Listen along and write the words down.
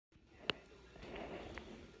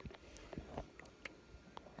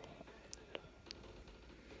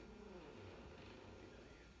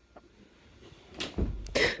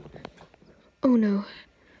Oh no.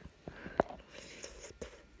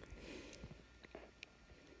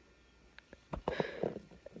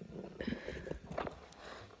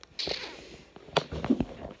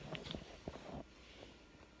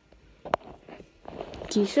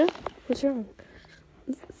 Keisha? What's wrong?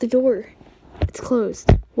 The door. It's closed.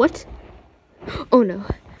 What? Oh no.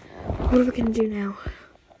 What are we gonna do now?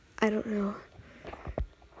 I don't know.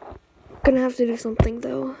 Gonna have to do something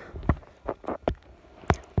though.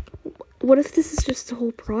 What if this is just a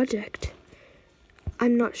whole project?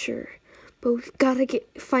 I'm not sure. But we've gotta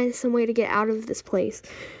find some way to get out of this place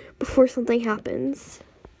before something happens.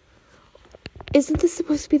 Isn't this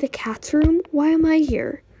supposed to be the cat's room? Why am I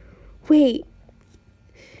here? Wait.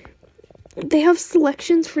 They have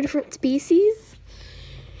selections for different species?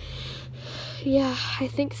 Yeah, I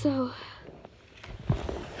think so.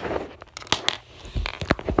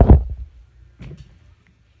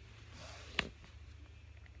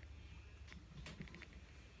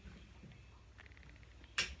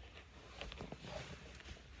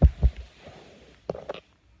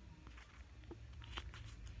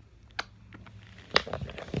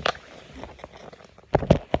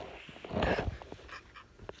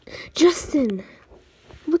 Justin!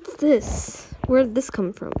 What's this? Where did this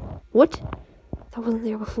come from? What? That wasn't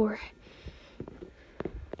there before.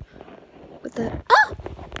 What the? Ah!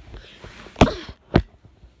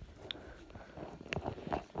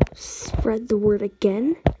 Spread the word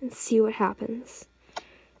again and see what happens.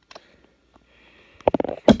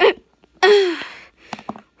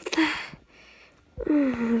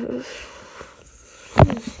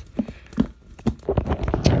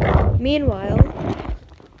 Meanwhile,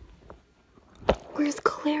 where's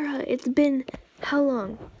Clara? It's been how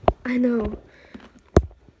long? I know.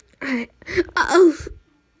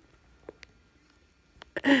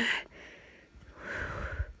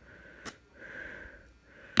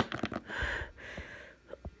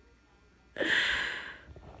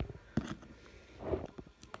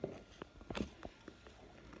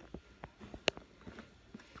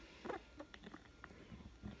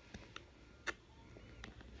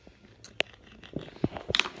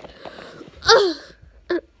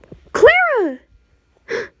 Clara!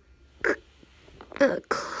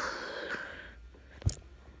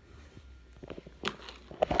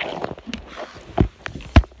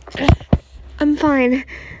 I'm fine.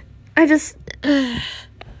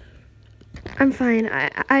 I'm fine.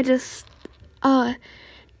 I just,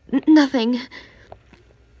 nothing.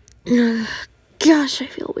 Gosh, I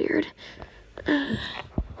feel weird.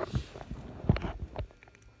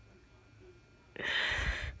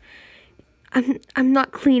 I'm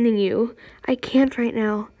not cleaning you. I can't right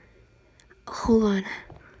now. Hold on.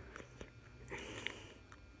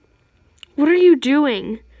 What are you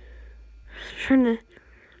doing? I'm trying to...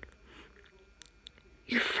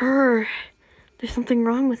 Your fur. There's something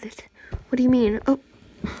wrong with it. What do you mean? Oh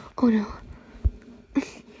no.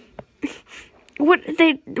 What did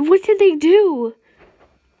they do?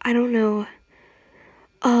 I don't know.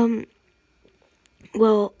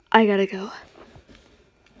 Well, I gotta go.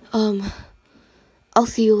 I'll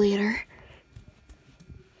see you later.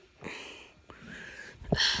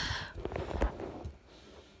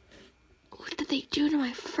 What did they do to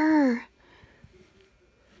my fur?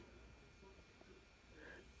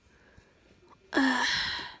 I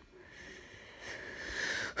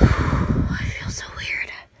feel so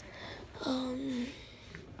weird.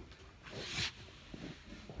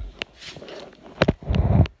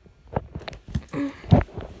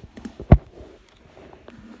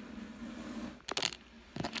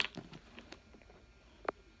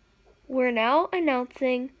 We're now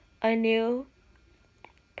announcing a new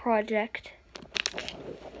project.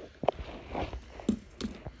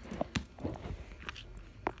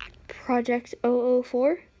 Project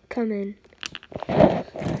 004, come in.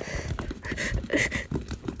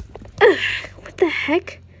 What the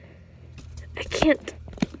heck? I can't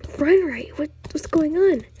run right. What's going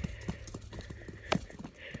on?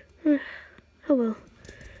 Oh well.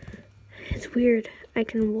 It's weird. I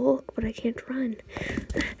can walk, but I can't run.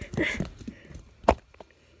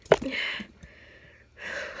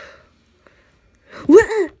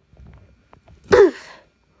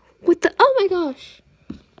 What the? Oh my gosh!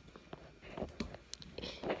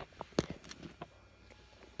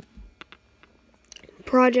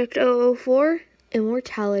 Project 004,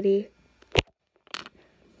 Immortality.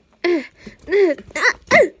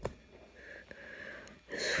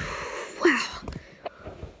 Wow.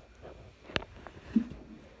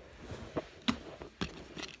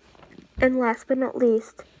 And last but not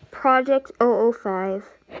least, Project 005,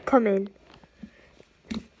 come in.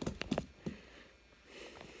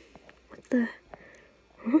 What the?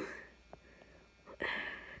 Huh?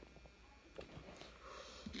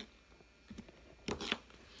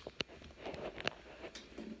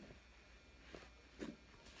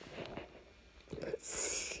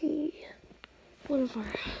 one of our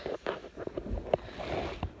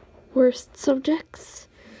worst subjects.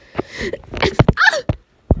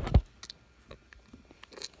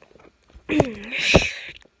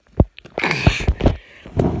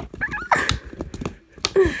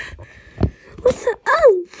 What's the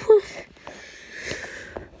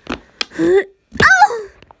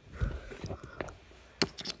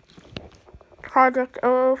Project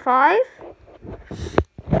 005?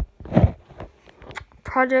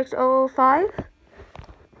 Project 005?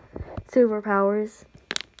 Superpowers.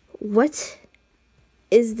 What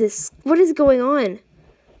is this? What is going on?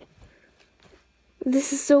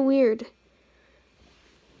 This is so weird.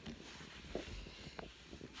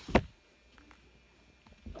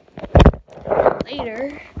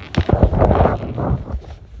 Later.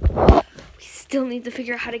 We still need to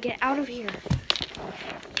figure out how to get out of here.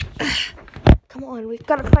 Come on, we've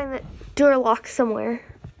got to find that door lock somewhere.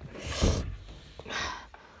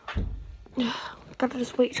 Gotta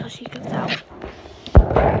just wait till she comes out.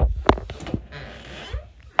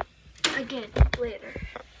 Again, later.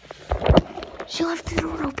 She left the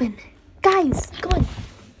door open. Guys, come on.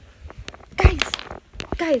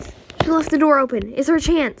 Guys, she left the door open. Is there a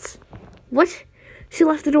chance? What? She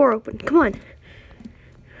left the door open. Come on.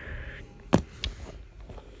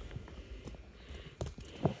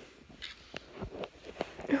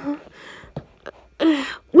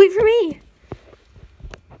 Wait for me.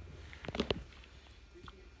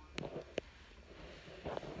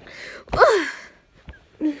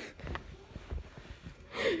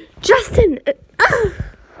 Justin!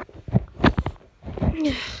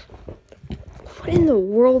 What in the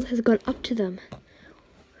world has gone up to them?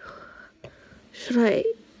 Should I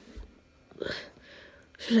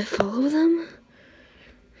follow them?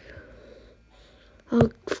 I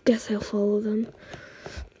guess I'll follow them.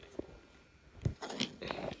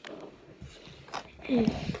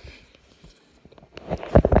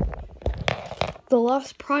 The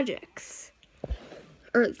last projects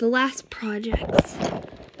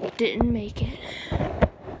didn't make it.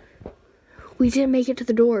 We didn't make it to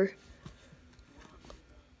the door.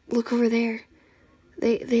 Look over there.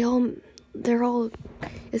 They're all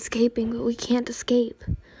escaping, but we can't escape.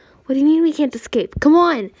 What do you mean we can't escape? Come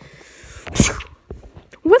on.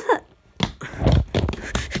 What the?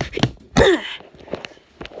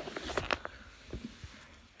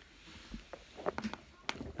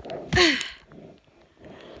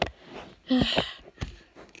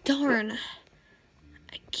 Darn.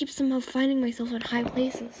 I keep somehow finding myself in high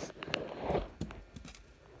places.